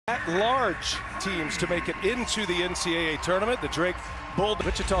at-large teams to make it into the NCAA tournament. The Drake Bulldogs.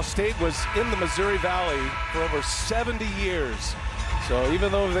 Wichita State was in the Missouri Valley for over 70 years. So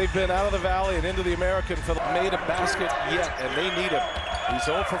even though they've been out of the Valley and into the American, made a basket yet, and they need him. He's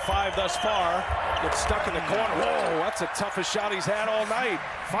 0 for 5 thus far. Gets stuck in the corner. Whoa, that's the toughest shot he's had all night.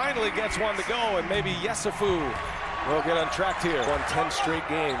 Finally gets one to go, and maybe Yesufu will get untracked here. Won 10 straight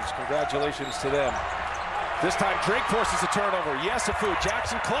games. Congratulations to them. This time Drake forces a turnover. Yesufu,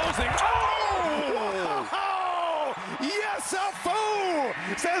 Jackson closing. Oh! Oh!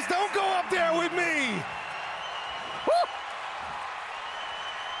 Yesufu says, "Don't go up there with me." Woo!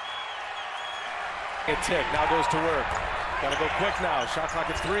 A tick now goes to work. Gotta go quick now. Shot clock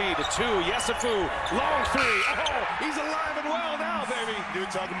at 3 to 2. Yesufu, long three. Oh, he's alive and well now, baby. You're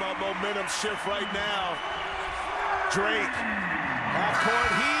talking about momentum shift right now. Drake. Half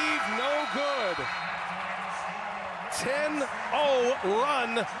court heave, no good. 10-0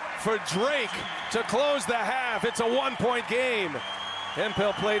 run for Drake to close the half. It's a 1-point game.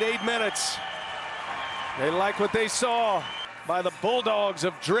 Hemphill played 8 minutes. They like what they saw by the Bulldogs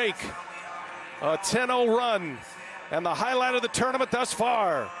of Drake. A 10-0 run. And the highlight of the tournament thus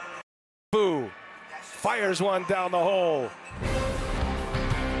far. Boo fires one down the hole.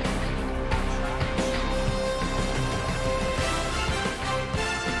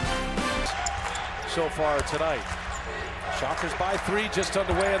 So far tonight. Shockers by 3, just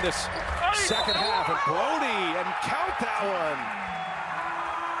underway in this second half. And Brody, and count that one.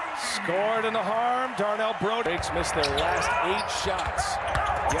 Scored in the harm. Darnell Brody. Drakes missed their last 8 shots.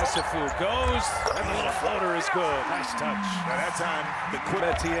 Yesufu goes, and the little floater is good. Nice touch. Now that time, the quick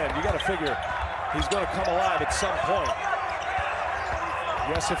at the end. You got to figure he's going to come alive at some point.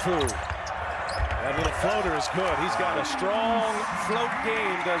 Yesufu. That little floater is good. He's got a strong float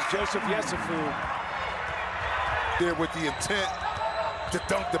game, does Joseph Yesufu. There with the intent to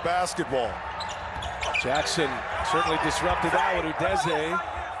dunk the basketball. Jackson certainly disrupted that with Udeze.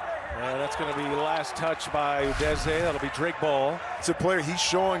 And that's going to be the last touch by Udeze. That'll be Drake ball. It's a player, he's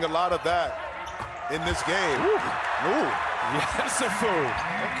showing a lot of that in this game. Ooh. Yesufu.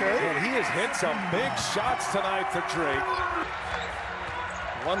 Okay. And he has hit some big shots tonight for Drake.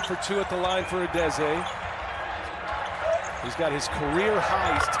 1 for 2 at the line for Udeze. He's got his career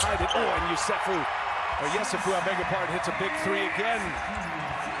high. He's tied it. Oh, and Yesufu, I beg your pardon, hits a big 3 again.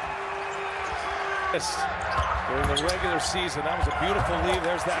 During the regular season, that was a beautiful lead.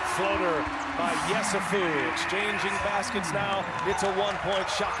 There's that floater by Yesufu. Exchanging baskets now. It's a 1-point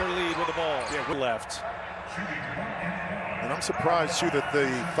shocker lead with the ball. Yeah, we're left. And I'm surprised, too, that the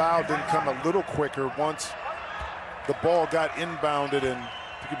foul didn't come a little quicker once the ball got inbounded, and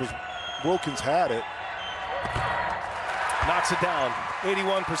I think it was Wilkins had it. Knocks it down.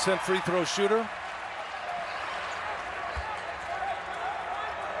 81% free throw shooter.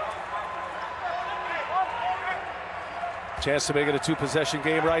 Chance to make it a 2-possession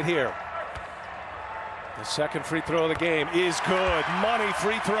game right here. The second free throw of the game is good. Money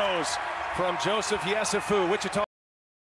free throws from Joseph Yesufu. Wichita.